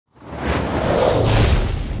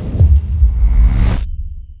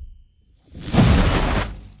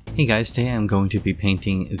Hey guys, today I'm going to be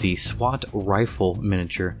painting the SWAT Rifle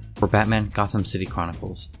miniature for Batman Gotham City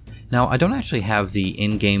Chronicles. Now, I don't actually have the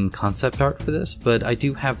in-game concept art for this, but I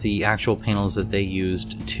do have the actual panels that they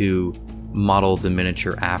used to model the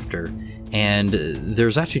miniature after. And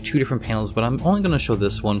there's actually two different panels, but I'm only going to show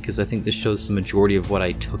this one because I think this shows the majority of what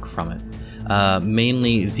I took from it.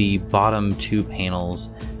 Mainly the bottom two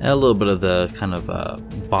panels, and a little bit of the kind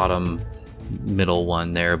of bottom middle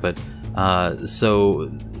one there, but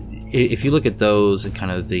so if you look at those and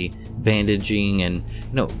kind of the bandaging, and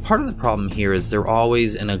part of the problem here is they're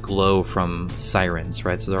always in a glow from sirens,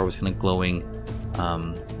 right? So they're always kind of glowing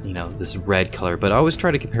this red color, but I always try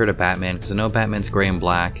to compare to Batman because I know Batman's gray and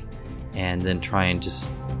black, and then try and just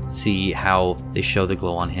see how they show the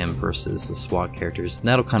glow on him versus the SWAT characters, and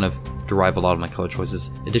that'll kind of derive a lot of my color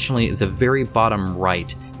choices. Additionally, the very bottom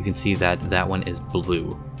right, you can see that that one is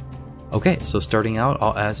blue. Okay, so starting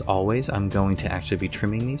out, as always, I'm going to actually be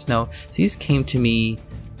trimming these. Now, these came to me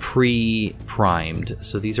pre-primed,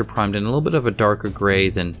 so these are primed in a little bit of a darker gray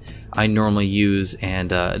than I normally use,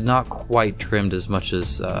 and not quite trimmed as much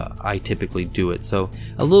as I typically do it. So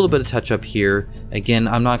a little bit of touch up here. Again,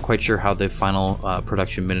 I'm not quite sure how the final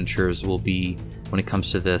production miniatures will be when it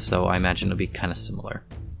comes to this, so I imagine it'll be kind of similar.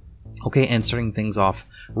 Okay, and starting things off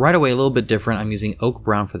right away a little bit different, I'm using oak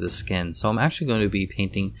brown for the skin. So I'm actually going to be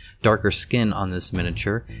painting darker skin on this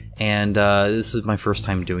miniature, and this is my first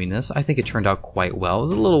time doing this. I think it turned out quite well. I was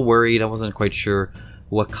a little worried, I wasn't quite sure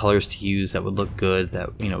what colors to use that would look good,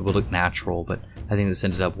 that would look natural, but I think this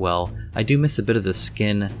ended up well. I do miss a bit of the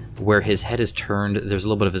skin where his head is turned. There's a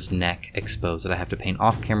little bit of his neck exposed that I have to paint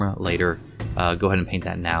off camera later. Go ahead and paint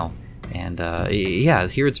that now. And yeah,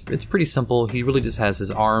 here it's pretty simple. He really just has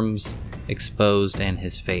his arms exposed and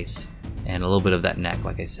his face and a little bit of that neck,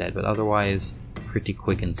 like I said, but otherwise pretty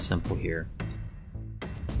quick and simple here.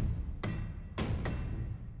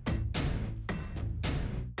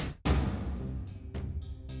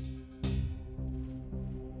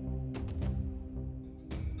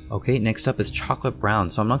 Okay, next up is chocolate brown.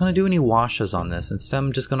 So I'm not going to do any washes on this. Instead,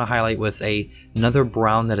 I'm just going to highlight with another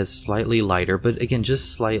brown that is slightly lighter, but again,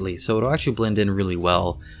 just slightly. So it'll actually blend in really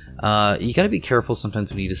well. You got to be careful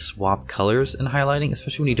sometimes when you need to swap colors in highlighting,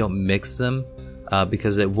 especially when you don't mix them,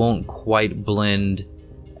 because it won't quite blend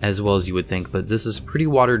as well as you would think. But this is pretty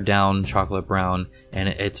watered down chocolate brown, and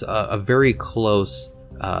it's a very close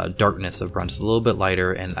darkness of brown. Just a little bit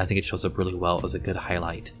lighter, and I think it shows up really well as a good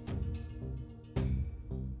highlight.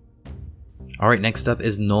 Alright, next up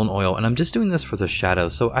is Nuln Oil, and I'm just doing this for the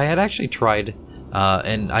shadows. So I had actually tried,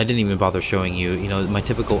 and I didn't even bother showing you, my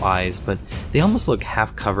typical eyes, but they almost look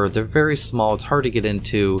half covered. They're very small, it's hard to get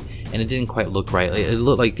into, and it didn't quite look right. It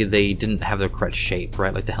looked like they didn't have the correct shape,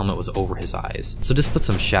 right? Like the helmet was over his eyes. So just put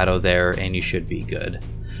some shadow there, and you should be good.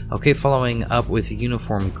 Okay, following up with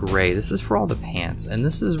Uniform Gray. This is for all the pants, and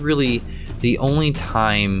this is really the only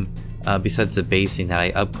time besides the basing that I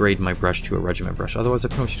upgrade my brush to a regiment brush. Otherwise I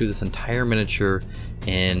pretty much do this entire miniature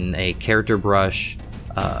in a character brush,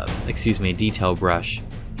 a detail brush,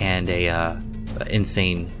 and a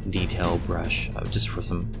insane detail brush, just for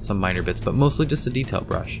some minor bits, but mostly just a detail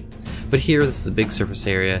brush. But here, this is a big surface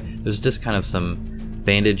area. There's just kind of some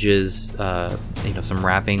bandages, some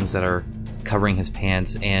wrappings that are covering his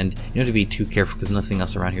pants, and you don't have to be too careful because nothing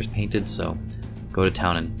else around here is painted, so go to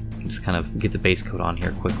town and just kind of get the base coat on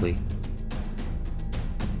here quickly.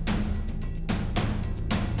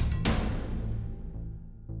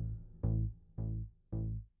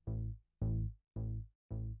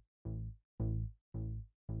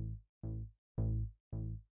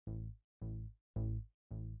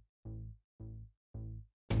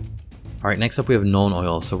 Alright, next up we have Nuln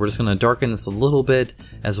Oil, so we're just going to darken this a little bit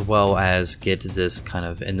as well as get this kind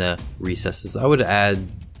of in the recesses. I would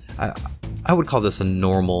call this a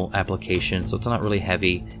normal application, so it's not really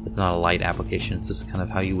heavy, it's not a light application, it's just kind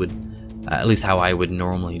of how you would, at least how I would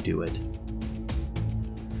normally do it.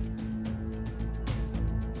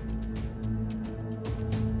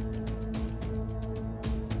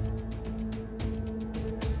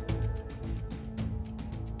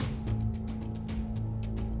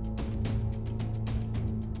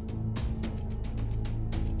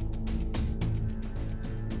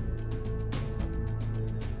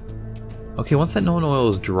 Okay, once that Nuln Oil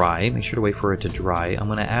is dry, make sure to wait for it to dry. I'm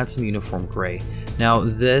going to add some Uniform Gray. Now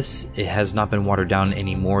this, it has not been watered down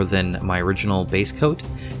any more than my original base coat.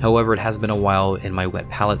 However, it has been a while in my wet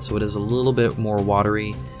palette, so it is a little bit more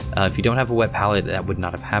watery. If you don't have a wet palette, that would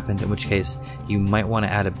not have happened, in which case you might want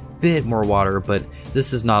to add a bit more water, but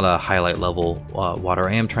this is not a highlight level water.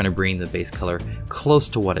 I am trying to bring the base color close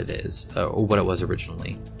to what it is, or what it was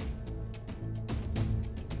originally.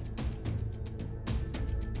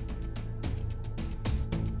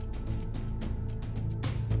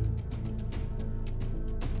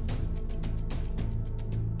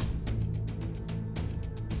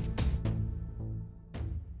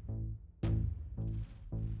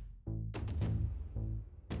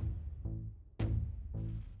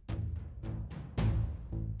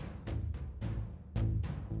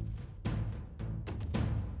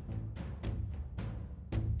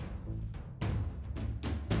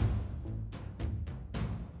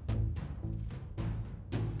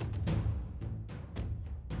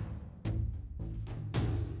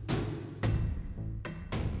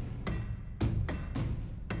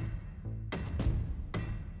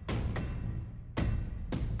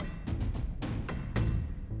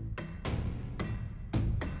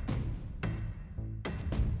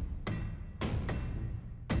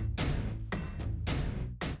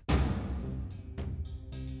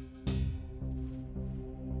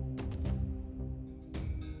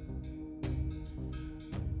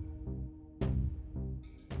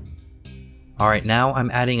 Alright, now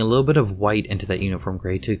I'm adding a little bit of white into that uniform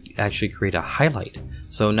gray to actually create a highlight.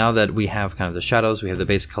 So now that we have kind of the shadows, we have the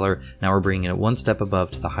base color, now we're bringing it one step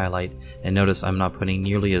above to the highlight. And notice I'm not putting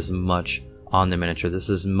nearly as much on the miniature. This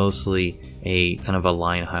is mostly a kind of a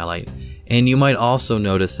line highlight. And you might also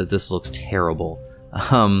notice that this looks terrible.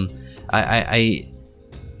 I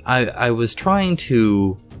was trying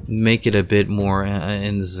to make it a bit more,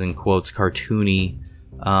 and this is in quotes, cartoony,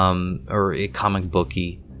 or comic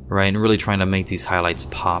booky, right? And really trying to make these highlights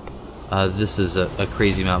pop. This is a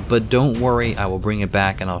crazy amount, but don't worry, I will bring it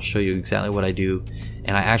back and I'll show you exactly what I do.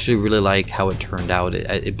 And I actually really like how it turned out.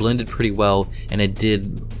 It blended pretty well, and it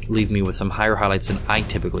did leave me with some higher highlights than I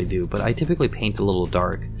typically do, but I typically paint a little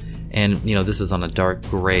dark. And you know, this is on a dark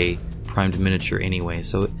gray primed miniature anyway,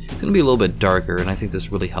 so it's going to be a little bit darker, and I think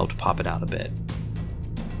this really helped pop it out a bit.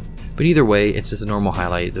 But either way, it's just a normal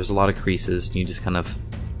highlight. There's a lot of creases, and you just kind of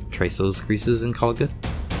trace those creases and call it good.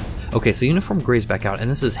 Okay, so uniform gray's back out, and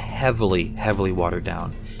this is heavily watered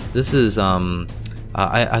down. This is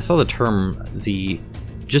I saw the term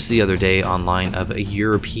just the other day online of a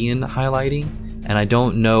European highlighting, and I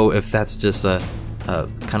don't know if that's just a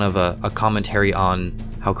kind of a commentary on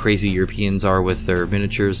how crazy Europeans are with their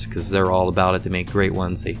miniatures, because they're all about it. They make great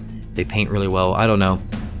ones. They paint really well. I don't know,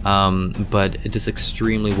 but it just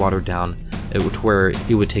extremely watered down, to where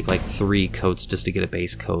it would take like 3 coats just to get a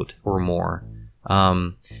base coat or more.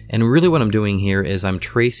 And really what I'm doing here is I'm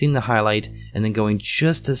tracing the highlight and then going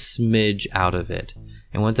just a smidge out of it.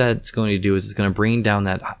 And what that's going to do is it's going to bring down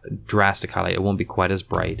that drastic highlight. It won't be quite as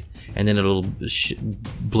bright, and then it'll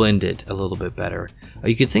blend it a little bit better.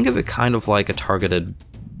 You could think of it kind of like a targeted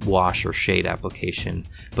wash or shade application,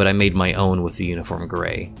 but I made my own with the uniform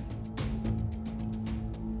gray.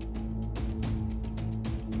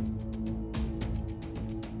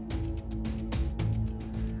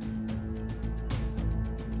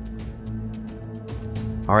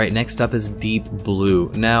 Alright, next up is deep blue.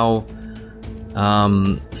 Now,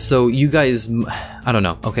 so you guys, I don't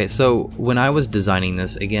know. Okay, so when I was designing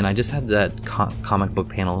this, again, I just had that comic book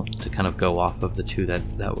panel to kind of go off of the two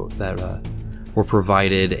that were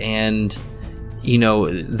provided, and you know,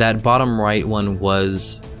 that bottom right one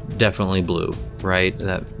was definitely blue, right?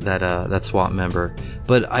 That SWAT member.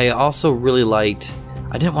 But I also really liked,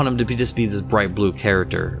 I didn't want him to just be this bright blue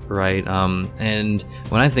character, right? And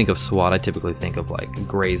when I think of SWAT, I typically think of like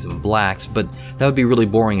grays and blacks, but that would be really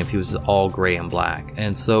boring if he was all gray and black.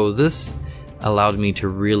 And so this allowed me to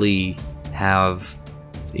really have,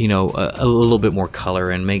 you know, a little bit more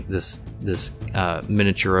color and make this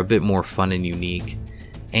miniature a bit more fun and unique.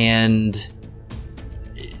 And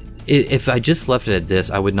if I just left it at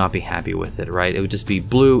this, I would not be happy with it, right? It would just be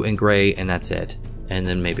blue and gray, and that's it. And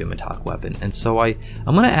then maybe a metallic weapon. And so I'm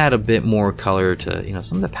going to add a bit more color to, you know,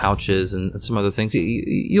 some of the pouches and some other things.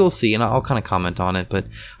 You'll see, and I'll kind of comment on it, but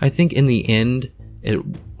I think in the end it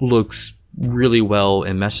looks really well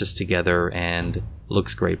and meshes together and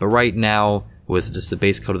looks great. But right now, with just the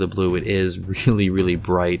base coat of the blue, it is really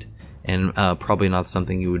bright, and probably not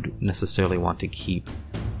something you would necessarily want to keep.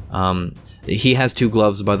 He has 2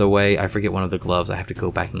 gloves, by the way. I forget one of the gloves. I have to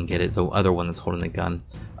go back and get it. The other one that's holding the gun.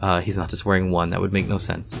 He's not just wearing one. That would make no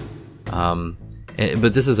sense.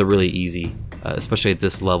 But this is a really easy, especially at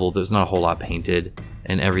this level. There's not a whole lot painted,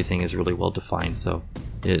 and everything is really well defined. So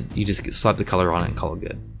you just slap the color on it and call it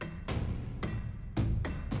good.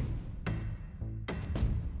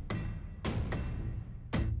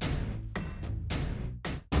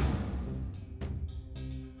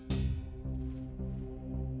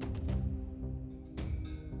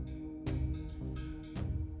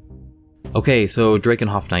 Okay, so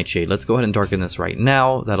Drakenhof Nightshade. Let's go ahead and darken this right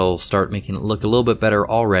now. That'll start making it look a little bit better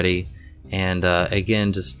already. And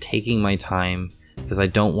again, just taking my time, because I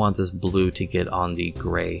don't want this blue to get on the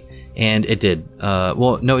gray. And it did.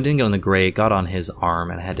 Well, no, it didn't get on the gray. It got on his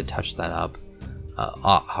arm, and I had to touch that up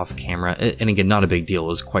off camera. And again, not a big deal. It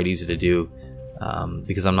was quite easy to do,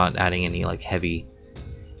 because I'm not adding any like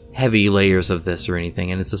heavy layers of this or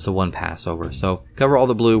anything, and it's just a one pass over. So cover all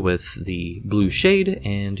the blue with the blue shade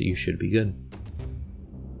and you should be good.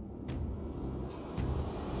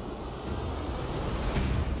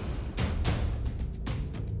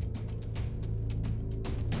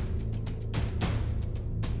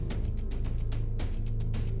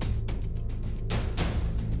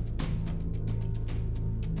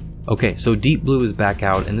 Okay, so deep blue is back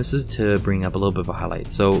out, and this is to bring up a little bit of a highlight.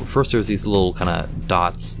 So first there's these little kind of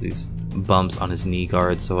dots, these bumps on his knee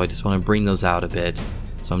guard, so I just want to bring those out a bit.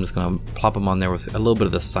 So I'm just going to plop them on there with a little bit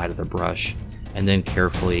of the side of the brush, and then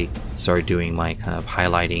carefully start doing my kind of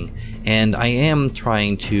highlighting. And I am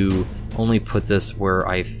trying to only put this where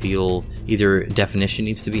I feel either definition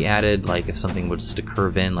needs to be added, like if something was to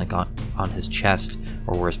curve in like on his chest,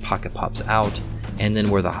 or where his pocket pops out, and then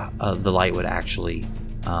where the light would actually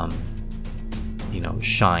you know,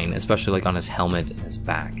 shine, especially like on his helmet and his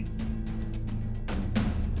back.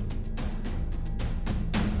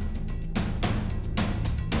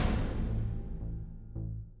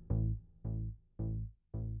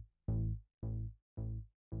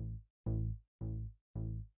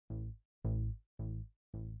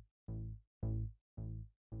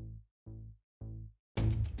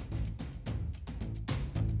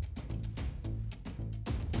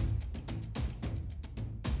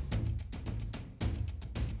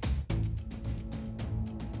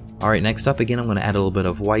 Alright, next up again I'm going to add a little bit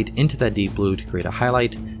of white into that deep blue to create a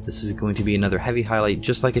highlight. This is going to be another heavy highlight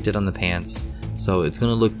just like it did on the pants. So it's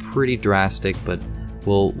going to look pretty drastic, but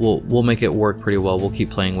we'll make it work pretty well. We'll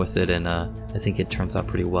keep playing with it, and I think it turns out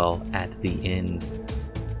pretty well at the end.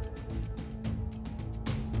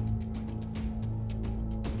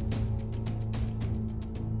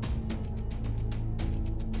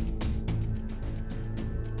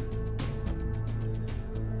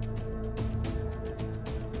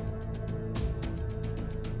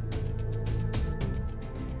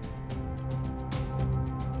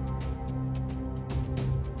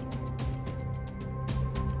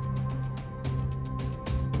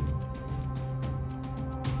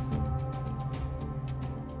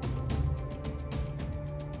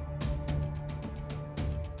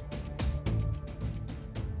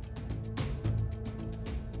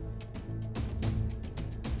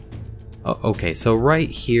 Okay, so right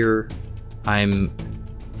here I'm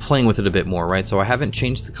playing with it a bit more, right? So I haven't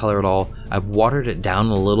changed the color at all. I've watered it down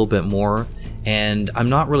a little bit more, and I'm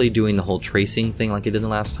not really doing the whole tracing thing like I did the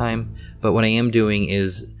last time, but what I am doing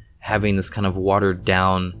is having this kind of watered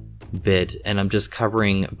down bit, and I'm just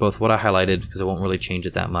covering both what I highlighted, because I won't really change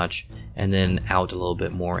it that much, and then out a little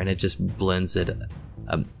bit more, and it just blends it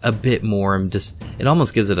a bit more. It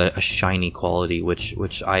almost gives it a shiny quality,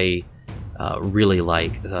 which I really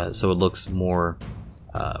like, so it looks more,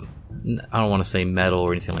 I don't want to say metal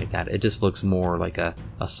or anything like that, it just looks more like a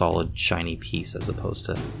solid shiny piece as opposed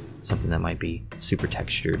to something that might be super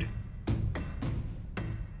textured.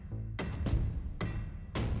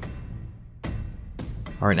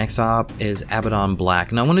 Alright, next up is Abaddon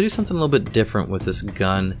Black. Now I want to do something a little bit different with this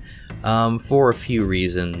gun for a few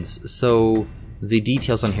reasons. So the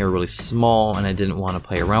details on here are really small, and I didn't want to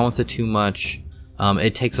play around with it too much.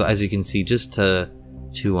 It takes, as you can see, just to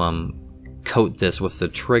coat this with the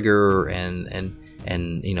trigger and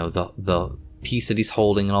you know, the piece that he's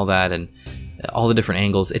holding and all that, and all the different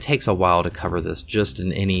angles. It takes a while to cover this just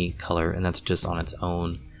in any color, and that's just on its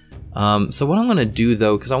own. So what I'm going to do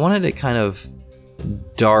though, because I wanted it kind of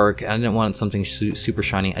dark, I didn't want something super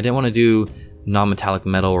shiny. I didn't want to do non-metallic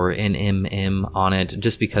metal or NMM on it,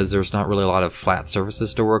 just because there's not really a lot of flat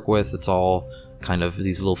surfaces to work with. It's all kind of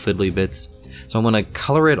these little fiddly bits. So I'm going to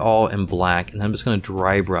color it all in black, and then I'm just going to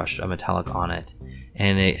dry brush a metallic on it.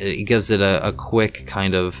 And it gives it a quick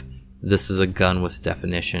kind of, this is a gun with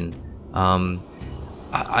definition.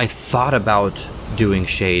 I thought about doing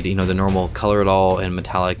shade, you know, the normal color it all in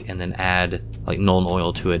metallic and then add like Nuln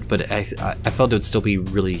Oil to it, but I felt it would still be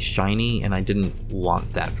really shiny, and I didn't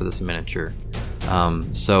want that for this miniature.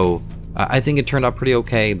 So I think it turned out pretty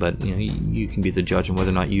okay, but you know, you can be the judge on whether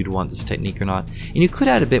or not you'd want this technique or not. And you could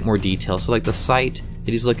add a bit more detail, so like the sight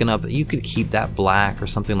that he's looking up, you could keep that black or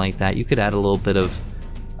something like that. You could add a little bit of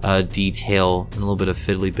detail and a little bit of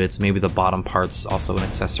fiddly bits. Maybe the bottom part's also an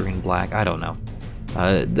accessory in black. I don't know.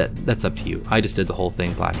 That's up to you. I just did the whole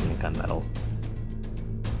thing black in the gunmetal.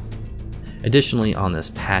 Additionally, on this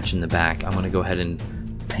patch in the back, I'm going to go ahead and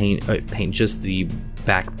paint just the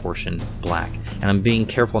back portion black, and I'm being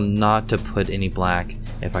careful not to put any black,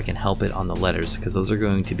 if I can help it, on the letters, because those are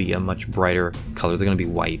going to be a much brighter color. They're going to be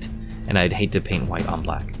white, and I'd hate to paint white on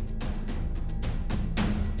black.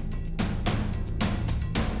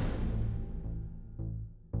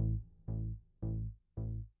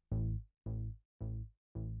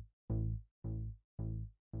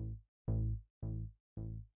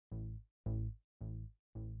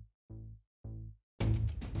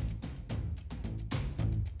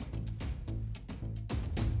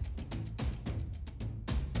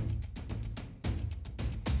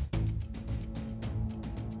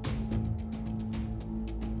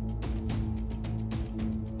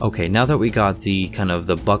 Okay, now that we got the kind of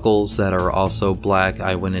the buckles that are also black,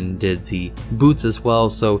 I went and did the boots as well.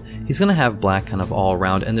 So he's gonna have black kind of all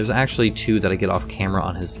around, and there's actually two that I get off camera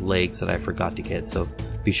on his legs that I forgot to get, so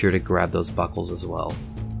be sure to grab those buckles as well.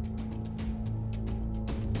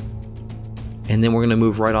 and then we're going to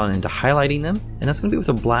move right on into highlighting them, and that's going to be with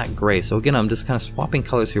a black gray. So again, I'm just kind of swapping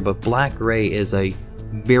colors here, but black gray is a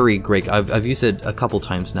very great. I've used it a couple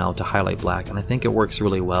times now to highlight black, and I think it works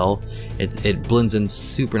really well. It blends in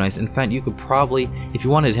super nice. In fact, you could probably, if you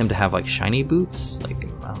wanted him to have like shiny boots, like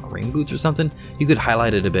I don't know, rain boots or something, you could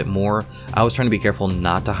highlight it a bit more. I was trying to be careful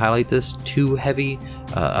not to highlight this too heavy,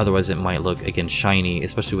 otherwise it might look again shiny,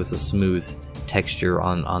 especially with the smooth texture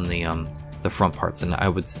on the front parts. And I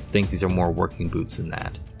would think these are more working boots than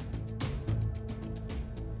that.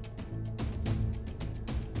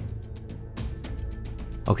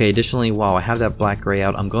 Okay, additionally, while I have that black gray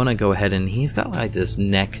out, I'm going to go ahead and he's got like this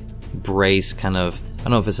neck brace kind of, I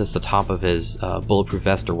don't know if it's just the top of his bulletproof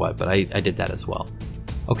vest or what, but I did that as well.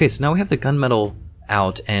 Okay, so now we have the gunmetal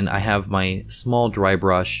out, and I have my small dry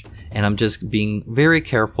brush, and I'm just being very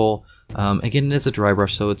careful. Again, it's a dry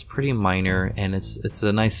brush, so it's pretty minor, and it's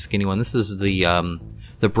a nice skinny one. This is the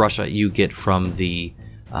brush that you get from the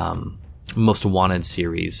Most Wanted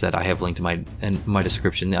series that I have linked in my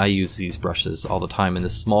description. I use these brushes all the time, and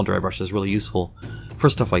this small dry brush is really useful for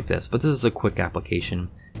stuff like this. But this is a quick application.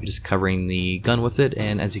 You're just covering the gun with it,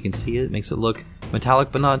 and as you can see, it makes it look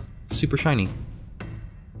metallic but not super shiny.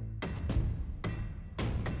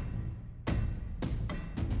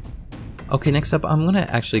 Okay, next up, I'm gonna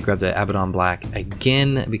actually grab the Abaddon Black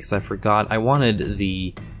again because I forgot. I wanted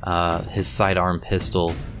the his sidearm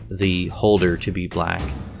pistol, the holder, to be black.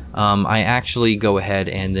 I actually go ahead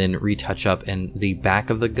and then retouch up in the back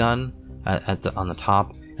of the gun on the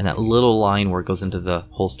top, and that little line where it goes into the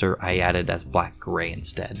holster I added as black gray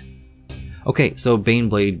instead. Okay, so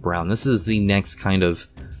Baneblade Brown. This is the next kind of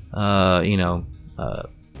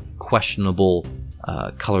questionable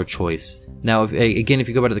color choice. Now, again, if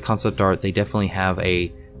you go back to the concept art, they definitely have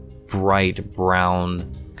a bright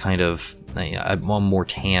brown kind of one more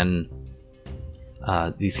tan,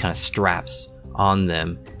 these kind of straps on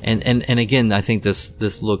them, and again, I think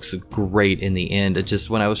this looks great in the end. It just,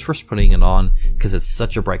 when I was first putting it on, because it's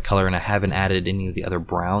such a bright color and I haven't added any of the other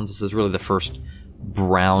browns, this is really the first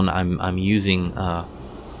brown I'm using of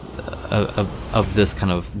this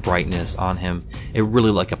kind of brightness on him. It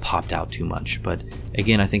really it popped out too much, but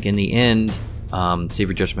again, I think in the end, save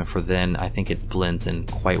your judgment for then. I think it blends in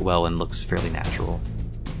quite well and looks fairly natural,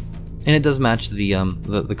 and it does match the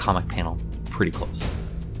comic panel pretty close.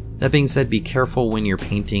 That being said, be careful when you're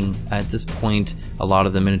painting. At this point, a lot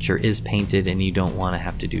of the miniature is painted, and you don't want to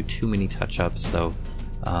have to do too many touch-ups. So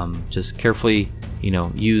just carefully,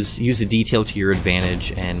 use the detail to your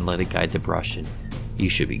advantage and let it guide the brush, and you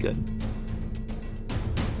should be good.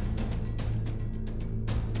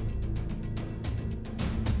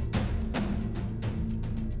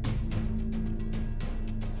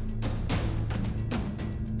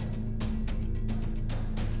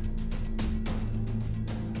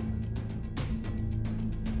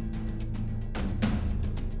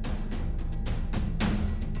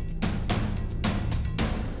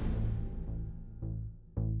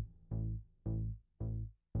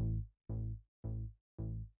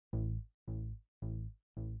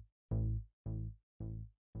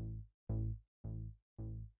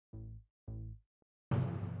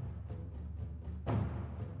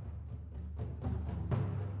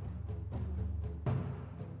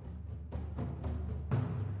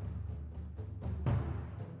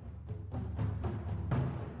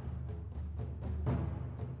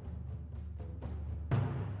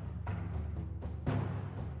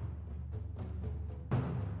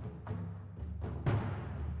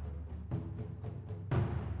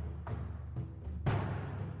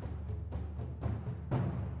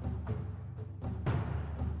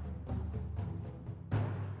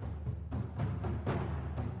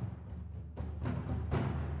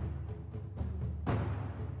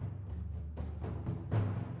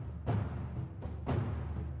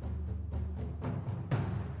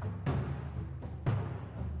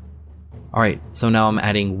 Alright, so now I'm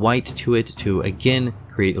adding white to it to again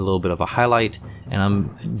create a little bit of a highlight, and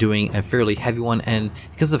I'm doing a fairly heavy one, and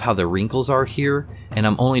because of how the wrinkles are here, and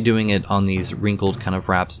I'm only doing it on these wrinkled kind of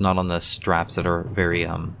wraps, not on the straps that are very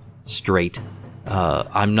straight,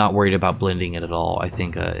 I'm not worried about blending it at all. I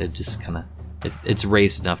think it just kind of, it's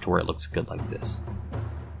raised enough to where it looks good like this.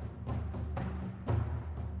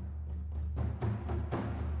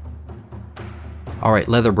 Alright,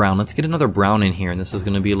 leather brown. Let's get another brown in here, and this is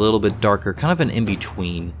going to be a little bit darker, kind of an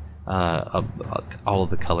in-between of all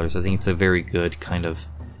of the colors. I think it's a very good kind of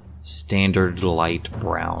standard light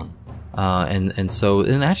brown. And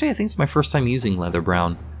actually I think it's my first time using leather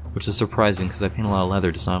brown, which is surprising because I paint a lot of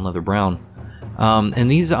leather, just not leather brown. And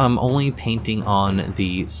these I'm only painting on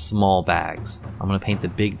the small bags. I'm going to paint the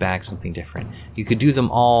big bag something different. You could do them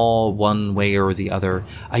all one way or the other.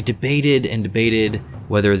 I debated and debated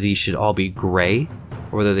whether these should all be gray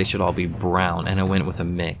or whether they should all be brown, and I went with a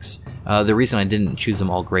mix. The reason I didn't choose them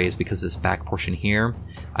all gray is because this back portion here,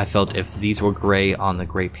 I felt if these were gray on the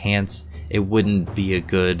gray pants, it wouldn't be a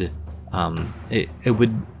good, it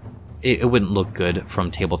wouldn't look good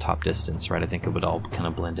from tabletop distance, right? I think it would all kind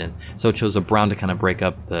of blend in. So I chose a brown to kind of break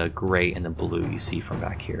up the gray and the blue you see from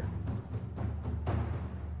back here.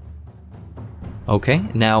 Okay,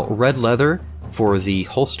 now red leather for the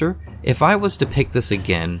holster. If I was to pick this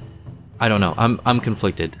again, I don't know. I'm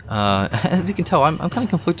conflicted. As you can tell, I'm kind of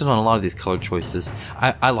conflicted on a lot of these color choices.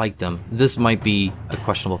 I like them. This might be a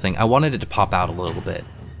questionable thing. I wanted it to pop out a little bit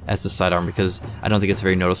as the sidearm because I don't think it's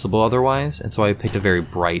very noticeable otherwise, and so I picked a very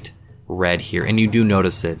bright red here, and you do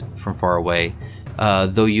notice it from far away.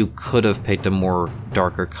 Though you could have picked a more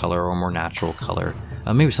darker color or more natural color.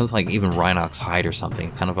 Maybe something like even Rhinox hide or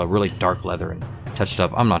something, kind of a really dark leather and touched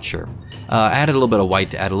up. I'm not sure. I added a little bit of white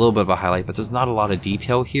to add a little bit of a highlight, but there's not a lot of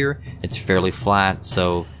detail here. It's fairly flat,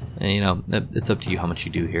 so you know, it's up to you how much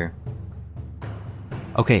you do here.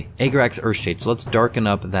 Okay, Agrax Earthshade. So let's darken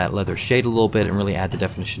up that leather shade a little bit and really add the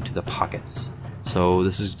definition to the pockets. So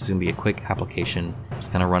this is just going to be a quick application.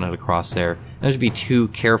 Just kind of run it across there. Don't just be too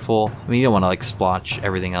careful. I mean, you don't want to like splotch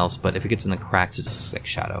everything else, but if it gets in the cracks, it just looks like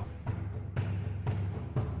shadow.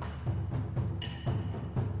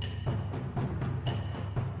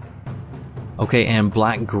 Okay, and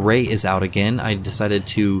black gray is out again. I decided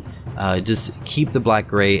to just keep the black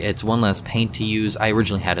gray. It's one less paint to use. I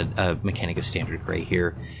originally had a Mechanica standard gray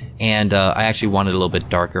here, and I actually wanted a little bit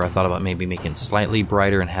darker. I thought about maybe making it slightly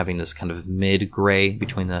brighter and having this kind of mid gray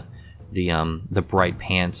between the bright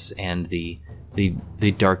pants and the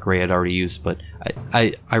dark gray I'd already used. But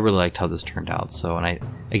I really liked how this turned out. So, and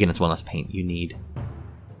again, it's one less paint you need.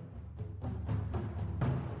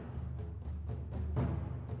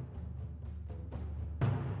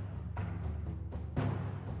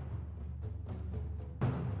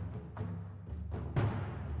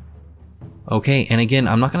 Okay, and again,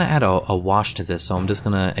 I'm not going to add a wash to this, so I'm just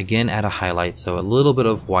going to, again, add a highlight, so a little bit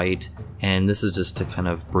of white, and this is just to kind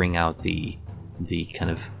of bring out the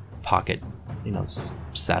kind of pocket, you know,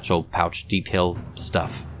 satchel, pouch detail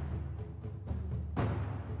stuff.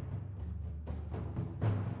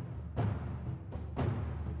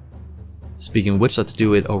 Speaking of which, let's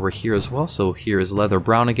do it over here as well. So here is leather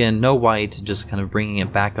brown again, no white, just kind of bringing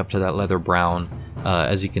it back up to that leather brown.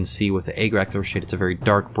 As you can see with the Agrax Earthshade, it's a very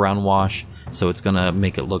dark brown wash, so it's going to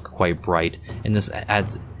make it look quite bright. And this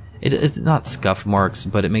adds, it's not scuff marks,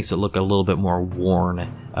 but it makes it look a little bit more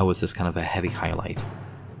worn with this kind of a heavy highlight.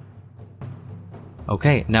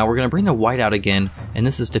 Okay, now we're going to bring the white out again, and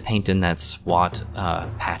this is to paint in that SWAT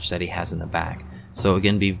patch that he has in the back. So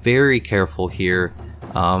again, be very careful here.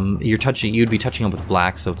 You'd be touching up with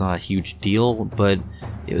black, so it's not a huge deal, but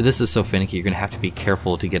this is so finicky, you're going to have to be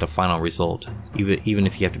careful to get a final result, even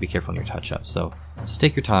if you have to be careful in your touch-up. So just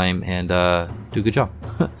take your time and do a good job.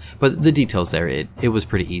 But the details there, it was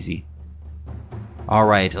pretty easy.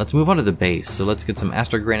 Alright, let's move on to the base. So let's get some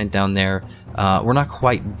Astro Granite down there. We're not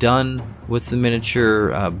quite done with the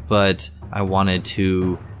miniature, but I wanted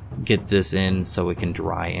to get this in so it can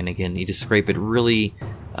dry. And again, you just scrape it really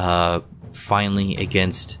finely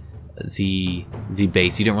against the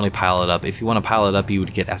base. You don't really pile it up. If you want to pile it up, you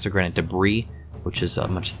would get Astro Granite debris, which is a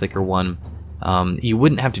much thicker one. You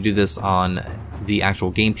wouldn't have to do this on the actual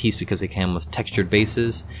game piece because they came with textured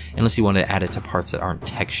bases, unless you want to add it to parts that aren't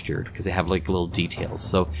textured because they have like little details.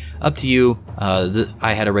 So up to you.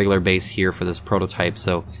 I had a regular base here for this prototype,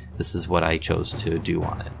 so this is what I chose to do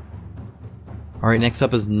on it. Alright, next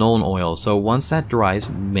up is Nuln Oil. So once that dries,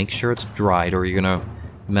 make sure it's dried or you're gonna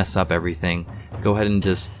mess up everything. Go ahead and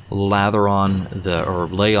just lather on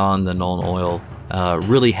lay on the Nuln Oil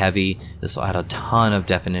really heavy. This will add a ton of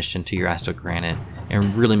definition to your Astro Granite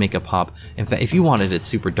and really make it pop. In fact, if you wanted it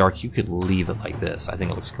super dark, you could leave it like this. I think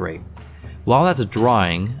it looks great. While that's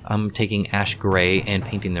drying, I'm taking ash gray and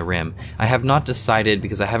painting the rim. I have not decided,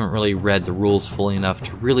 because I haven't really read the rules fully enough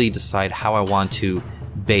to really decide how I want to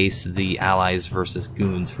base the allies versus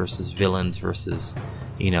goons versus villains versus,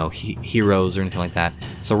 you know, heroes or anything like that.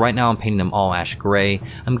 So right now I'm painting them all ash gray.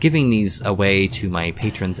 I'm giving these away to my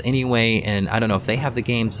patrons anyway, and I don't know if they have the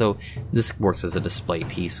game, so this works as a display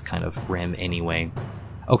piece kind of rim anyway.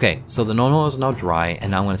 Okay, so the Nuln Oil is now dry,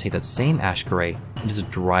 and now I'm going to take that same ash gray and just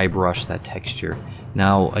dry brush that texture.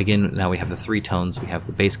 Now we have the three tones. We have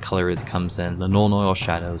the base color that comes in, the Nuln Oil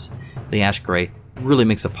shadows, the ash gray. Really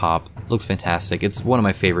makes a pop. Looks fantastic. It's one of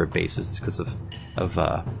my favorite bases just because of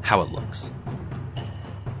how it looks.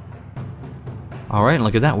 Alright,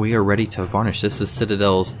 look at that, we are ready to varnish. This is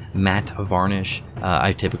Citadel's matte varnish.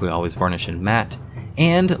 I typically always varnish in matte.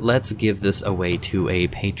 And let's give this away to a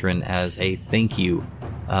patron as a thank you.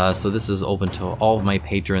 So this is open to all of my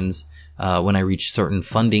patrons when I reach certain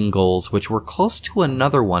funding goals, which were close to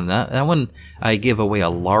another one. That one I give away a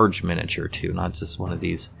large miniature to, not just one of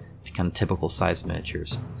these kind of typical size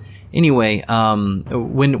miniatures. Anyway,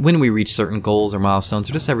 when we reach certain goals or milestones,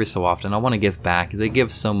 or just every so often, I want to give back. They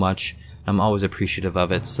give so much. I'm always appreciative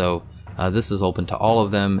of it, so this is open to all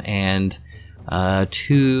of them. And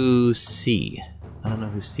to C, I don't know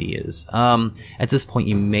who C is. At this point,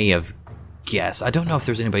 you may have guessed. I don't know if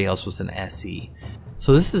there's anybody else with an SE.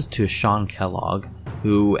 So this is to Sean Kellogg,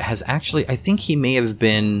 who has actually, I think he may have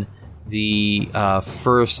been the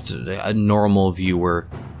first normal viewer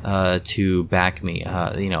to back me.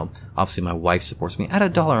 You know, obviously my wife supports me at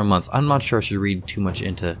 $1 a month. I'm not sure I should read too much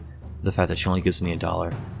into the fact that she only gives me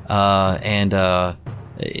 $1.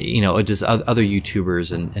 You know, just other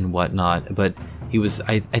YouTubers and whatnot. But he was,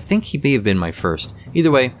 I think he may have been my first. Either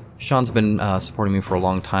way, Sean's been supporting me for a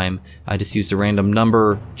long time. I just used a random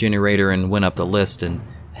number generator and went up the list, and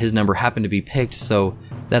his number happened to be picked, so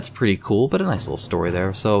that's pretty cool, but a nice little story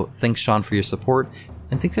there. So thanks, Sean, for your support,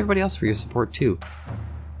 and thanks everybody else for your support too.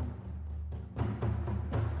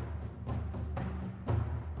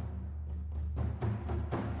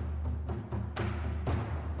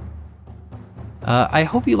 I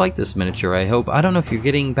hope you like this miniature. I don't know if you're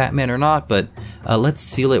getting Batman or not, but let's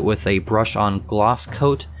seal it with a brush-on gloss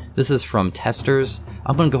coat. This is from Testers.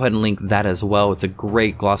 I'm going to go ahead and link that as well. It's a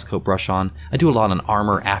great gloss coat brush-on. I do a lot on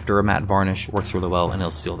armor after a matte varnish. Works really well, and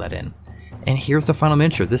it'll seal that in. And here's the final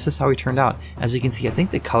miniature. This is how he turned out. As you can see, I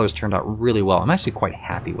think the colors turned out really well. I'm actually quite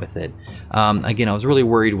happy with it. Again, I was really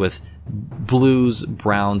worried with blues,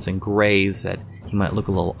 browns, and grays that he might look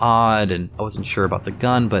a little odd, and I wasn't sure about the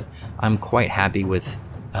gun, but I'm quite happy with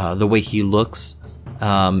the way he looks.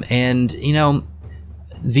 And, you know,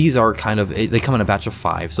 these are kind of, they come in a batch of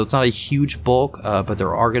 5, so it's not a huge bulk, but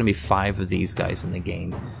there are going to be 5 of these guys in the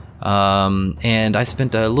game. And I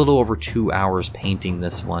spent a little over 2 hours painting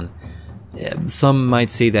this one. Some might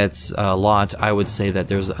say that's a lot. I would say that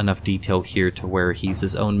there's enough detail here to where he's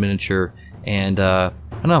his own miniature, and I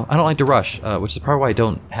don't know, I don't like to rush, which is probably why I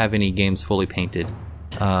don't have any games fully painted.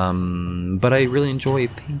 But I really enjoy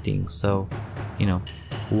painting, so, you know,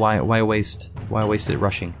 why waste it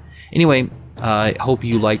rushing? Anyway, I hope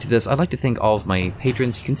you liked this. I'd like to thank all of my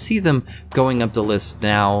patrons. You can see them going up the list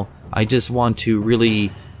now. I just want to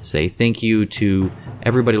really say thank you to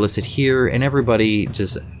everybody listed here and everybody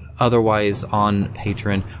just otherwise on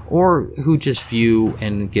Patreon, or who just view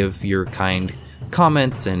and give your kind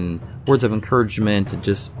comments and words of encouragement. And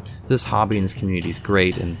just this hobby and this community is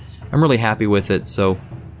great, and I'm really happy with it. So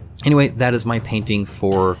anyway, that is my painting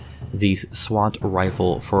for the SWAT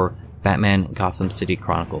Rifle for Batman Gotham City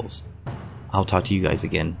Chronicles. I'll talk to you guys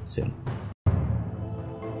again soon.